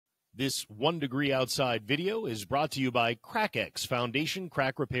This 1 Degree Outside video is brought to you by CrackX Foundation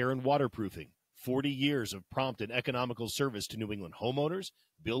Crack Repair and Waterproofing. 40 years of prompt and economical service to New England homeowners,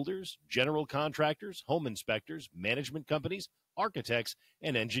 builders, general contractors, home inspectors, management companies, architects,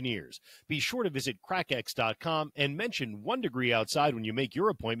 and engineers. Be sure to visit crackx.com and mention 1 Degree Outside when you make your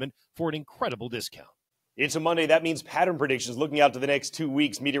appointment for an incredible discount. It's a Monday. That means pattern predictions looking out to the next 2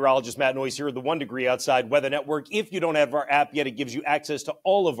 weeks. Meteorologist Matt Noyes here at the 1 Degree Outside Weather Network. If you don't have our app yet, it gives you access to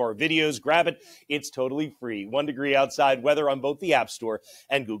all of our videos. Grab it. It's totally free. 1 Degree Outside Weather on both the App Store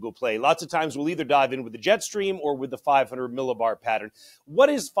and Google Play. Lots of times we'll either dive in with the jet stream or with the 500 millibar pattern. What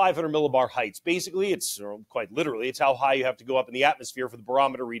is 500 millibar heights? Basically, quite literally, it's how high you have to go up in the atmosphere for the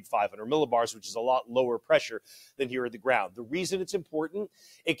barometer to read 500 millibars, which is a lot lower pressure than here at the ground. The reason it's important,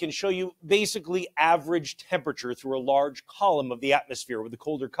 it can show you basically average temperature through a large column of the atmosphere, with the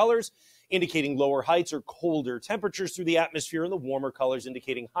colder colors indicating lower heights or colder temperatures through the atmosphere, and the warmer colors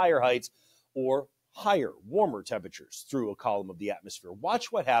indicating higher heights or higher, warmer temperatures through a column of the atmosphere.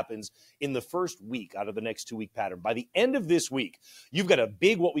 Watch what happens in the first week out of the next 2 week pattern. By the end of this week, you've got a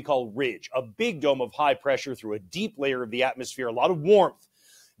big, what we call ridge, a big dome of high pressure through a deep layer of the atmosphere, a lot of warmth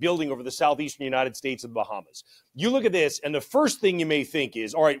building over the southeastern United States and the Bahamas. You look at this, and the first thing you may think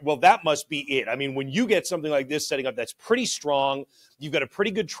is, all right, well, that must be it. I mean, when you get something like this setting up, that's pretty strong. You've got a pretty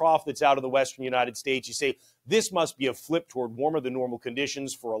good trough that's out of the western United States. You say, this must be a flip toward warmer than normal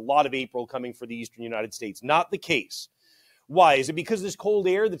conditions for a lot of April coming for the eastern United States. Not the case. Why? Is it because this cold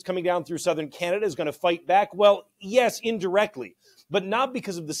air that's coming down through southern Canada is going to fight back? Well, yes, indirectly, but not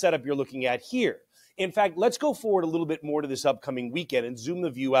because of the setup you're looking at here. In fact, let's go forward a little bit more to this upcoming weekend and zoom the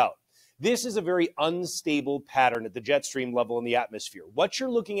view out. This is a very unstable pattern at the jet stream level in the atmosphere. What you're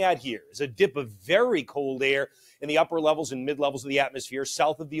looking at here is a dip of very cold air in the upper levels and mid-levels of the atmosphere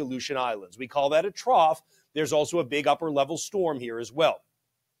south of the Aleutian Islands. We call that a trough. There's also a big upper-level storm here as well.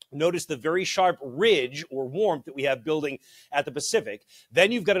 Notice the very sharp ridge or warmth that we have building at the Pacific.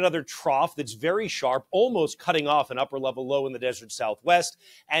 Then you've got another trough that's very sharp, almost cutting off an upper level low in the desert southwest,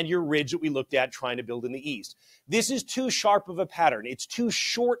 and your ridge that we looked at trying to build in the east. This is too sharp of a pattern. It's too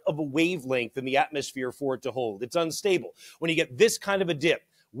short of a wavelength in the atmosphere for it to hold. It's unstable. When you get this kind of a dip,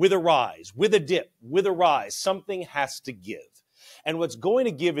 with a rise, with a dip, with a rise, something has to give. And what's going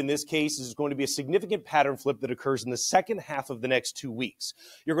to give in this case is going to be a significant pattern flip that occurs in the second half of the next 2 weeks.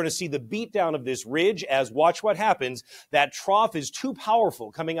 You're going to see the beatdown of this ridge as, watch what happens, that trough is too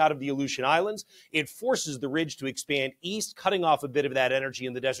powerful coming out of the Aleutian Islands. It forces the ridge to expand east, cutting off a bit of that energy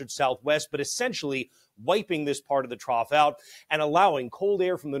in the desert southwest, but essentially wiping this part of the trough out and allowing cold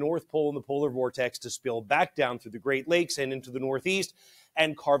air from the North Pole and the polar vortex to spill back down through the Great Lakes and into the Northeast,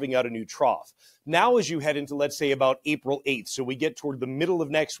 and carving out a new trough. Now, as you head into, let's say, about April 8th, so we get toward the middle of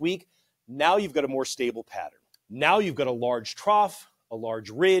next week, now you've got a more stable pattern. Now you've got a large trough, a large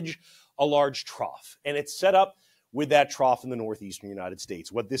ridge, a large trough, and it's set up with that trough in the northeastern United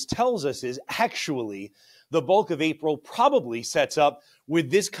States. What this tells us is actually the bulk of April probably sets up with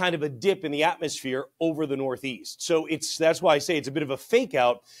this kind of a dip in the atmosphere over the northeast. So that's why I say it's a bit of a fake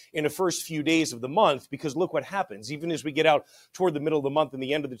out in the first few days of the month, because look what happens. Even as we get out toward the middle of the month and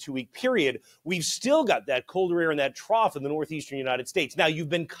the end of the 2 week period, we've still got that colder air and that trough in the northeastern United States. Now, you've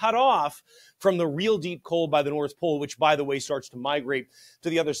been cut off from the real deep cold by the North Pole, which, by the way, starts to migrate to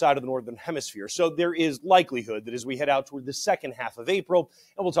the other side of the northern hemisphere. So there is likelihood that as we head out toward the second half of April,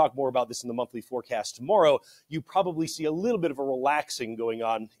 and we'll talk more about this in the monthly forecast tomorrow, you probably see a little bit of a relaxing going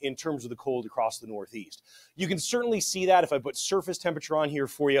on in terms of the cold across the northeast. You can certainly see that if I put surface temperature on here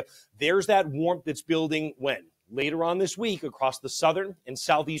for you. There's that warmth that's building when? Later on this week across the southern and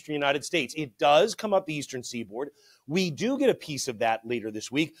southeastern United States. It does come up the eastern seaboard. We do get a piece of that later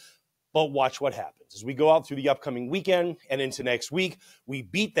this week. But watch what happens. As we go out through the upcoming weekend and into next week, we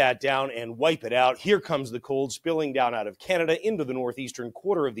beat that down and wipe it out. Here comes the cold spilling down out of Canada into the northeastern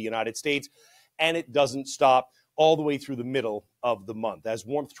quarter of the United States, and it doesn't stop all the way through the middle of the month. As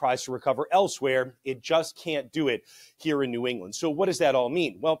warmth tries to recover elsewhere, it just can't do it here in New England. So what does that all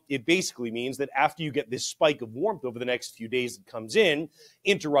mean? Well, it basically means that after you get this spike of warmth over the next few days that comes in,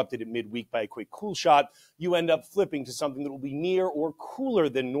 interrupted at midweek by a quick cool shot, you end up flipping to something that will be near or cooler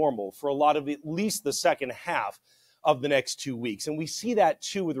than normal for a lot of at least the second half of the next 2 weeks. And we see that,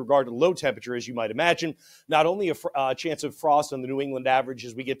 too, with regard to low temperature, as you might imagine. Not only a chance of frost on the New England average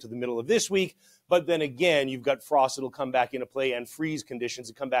as we get to the middle of this week, but then again, you've got frost that'll come back into play and freeze conditions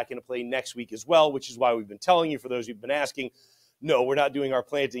that come back into play next week as well, which is why we've been telling you, for those who've been asking, no, we're not doing our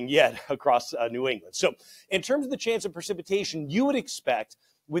planting yet across New England. So in terms of the chance of precipitation, you would expect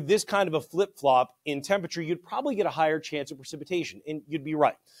with this kind of a flip-flop in temperature, you'd probably get a higher chance of precipitation, and you'd be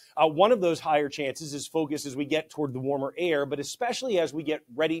right. One of those higher chances is focused as we get toward the warmer air, but especially as we get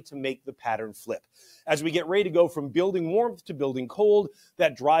ready to make the pattern flip. As we get ready to go from building warmth to building cold,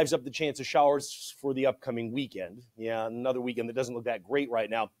 that drives up the chance of showers for the upcoming weekend. Yeah, another weekend that doesn't look that great right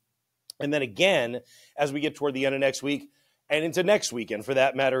now. And then again, as we get toward the end of next week, and into next weekend, for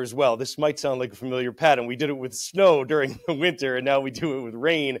that matter, as well. This might sound like a familiar pattern. We did it with snow during the winter, and now we do it with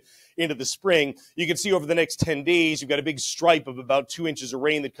rain into the spring. You can see over the next 10 days, you've got a big stripe of about 2 inches of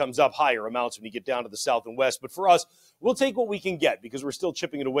rain that comes up, higher amounts when you get down to the south and west. But for us, we'll take what we can get because we're still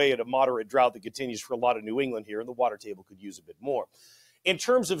chipping it away at a moderate drought that continues for a lot of New England here, and the water table could use a bit more. In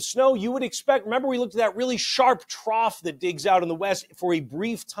terms of snow, you would expect, remember we looked at that really sharp trough that digs out in the west for a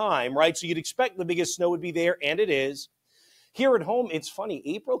brief time, right? So you'd expect the biggest snow would be there, and it is. Here at home, it's funny,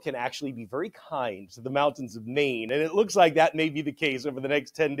 April can actually be very kind to the mountains of Maine, and it looks like that may be the case over the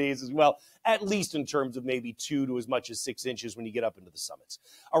next 10 days as well, at least in terms of maybe 2 to as much as 6 inches when you get up into the summits.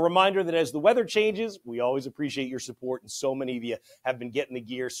 A reminder that as the weather changes, we always appreciate your support, and so many of you have been getting the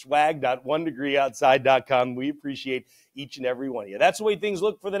gear, swag.onedegreeoutside.com. We appreciate each and every one of you. That's the way things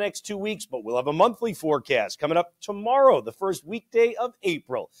look for the next 2 weeks, but we'll have a monthly forecast coming up tomorrow, the first weekday of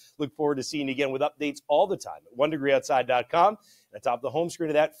April. Look forward to seeing you again with updates all the time at onedegreeoutside.com and atop the home screen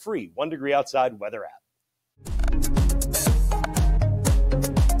of that free 1 Degree Outside weather app.